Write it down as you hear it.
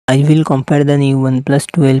I will compare the new OnePlus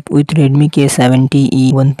 12 with Redmi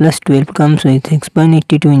K70E. OnePlus 12 comes with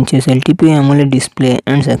 6.82 inches LTP AMOLED display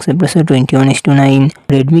and success ratio 21:9.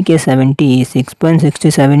 Redmi K70E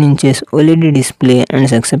 6.67 inches OLED display and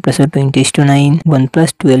success ratio 20:9.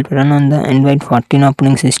 OnePlus 12 run on the Android 14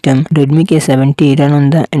 operating system. Redmi K70E run on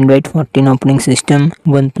the Android 14 operating system.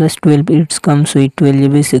 OnePlus 12 it comes with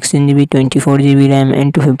 12GB, 16GB, 24GB RAM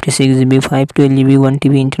and 256GB, 512GB,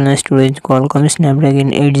 1TB internal storage. Qualcomm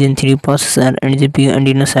Snapdragon 8 Gen 3 processor and GPU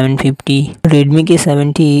Adreno 750. Redmi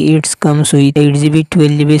K70 it comes with 8GB,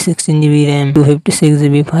 12GB, 16GB RAM,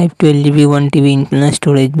 256GB, 512GB, 1TB internal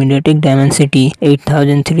storage. MediaTek Dimensity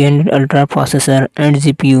 8300 Ultra processor and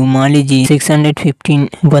GPU Mali G615.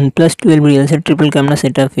 OnePlus 12 real set triple camera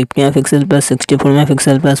setup 50MP plus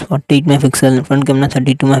 64MP plus 48MP. Front camera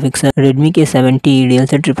 32MP. Redmi K70 real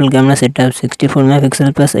set triple camera setup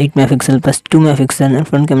 64MP plus 8MP plus 2MP and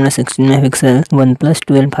front camera 16MP. OnePlus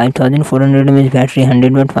 12 5400 mAh battery,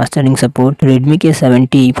 100W fast charging support. Redmi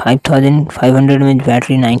K70 5500 mAh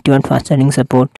battery, 90W fast charging support.